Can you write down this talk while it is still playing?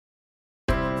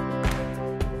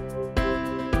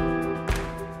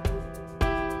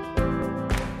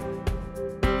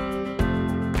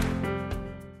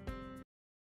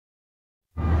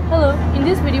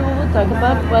this video we will talk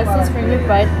about what's the Stingray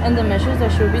Bite and the measures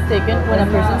that should be taken when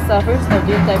a person suffers of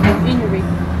this type of injury.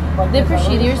 The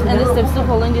procedures and the steps to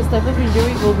follow in this type of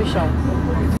injury will be shown.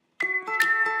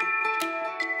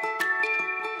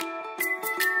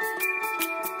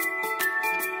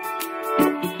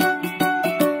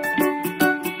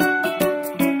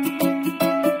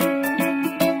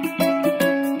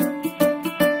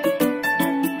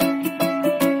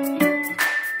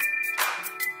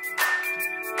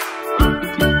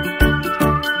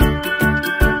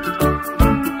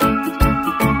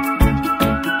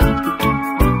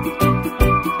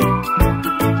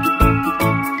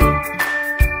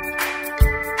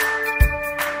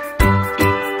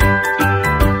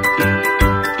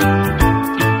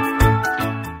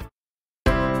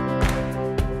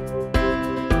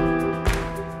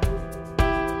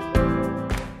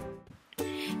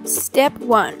 Step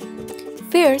 1.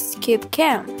 First, keep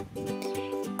calm.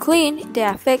 Clean the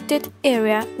affected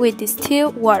area with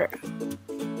distilled water.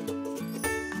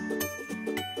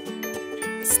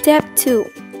 Step 2.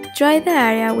 Dry the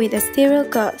area with a sterile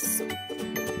gauze.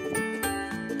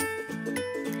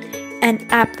 And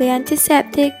apply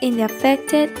antiseptic in the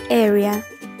affected area.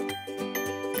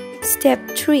 Step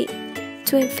 3.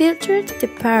 To infiltrate the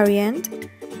patient,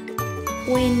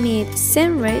 we need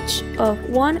syringe of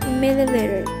 1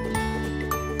 milliliter.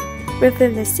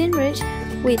 Refill the syringe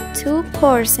with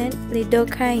 2%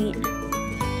 lidocaine.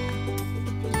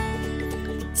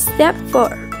 Step 4.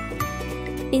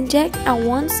 Inject a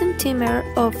 1 centimeter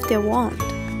of the wound,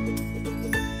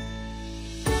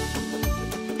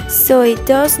 so it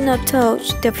does not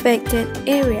touch the affected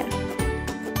area.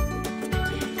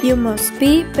 You must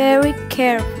be very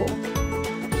careful,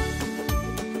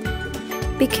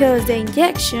 because the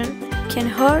injection can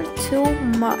hurt too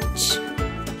much.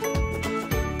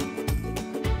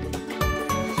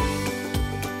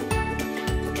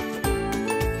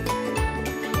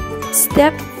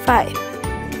 Step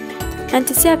 5.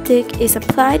 Antiseptic is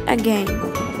applied again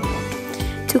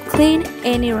to clean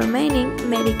any remaining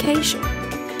medication.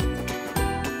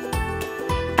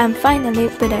 And finally,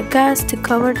 put a gauze to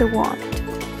cover the wound.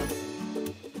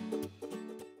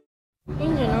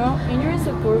 In general, injuries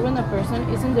occur when a person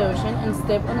is in the ocean and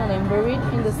steps on a line buried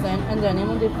in the sand, and the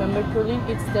animal defends by curling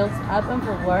its tails up and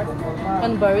forward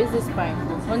and buries the spine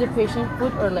on the patient's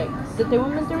foot or leg. The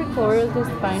tegmentary cover of the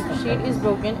spine sheet is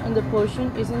broken and the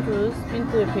potion is introduced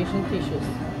into the patient's tissues.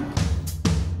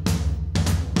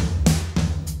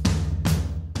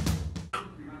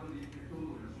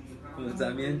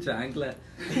 También chancla.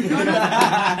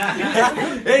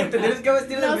 Ey, te tienes que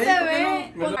vestir de No médico, se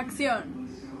ve ¿no? con acción.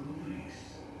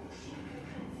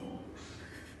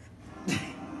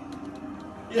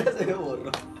 Ya se me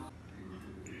borró.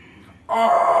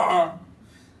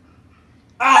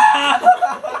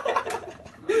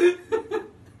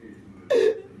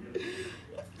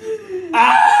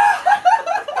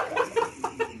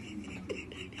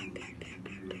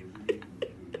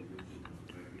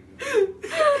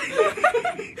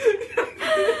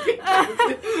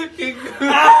 ¡Qué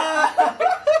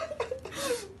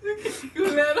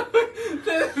culero!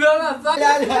 ¡Te dio la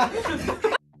sala!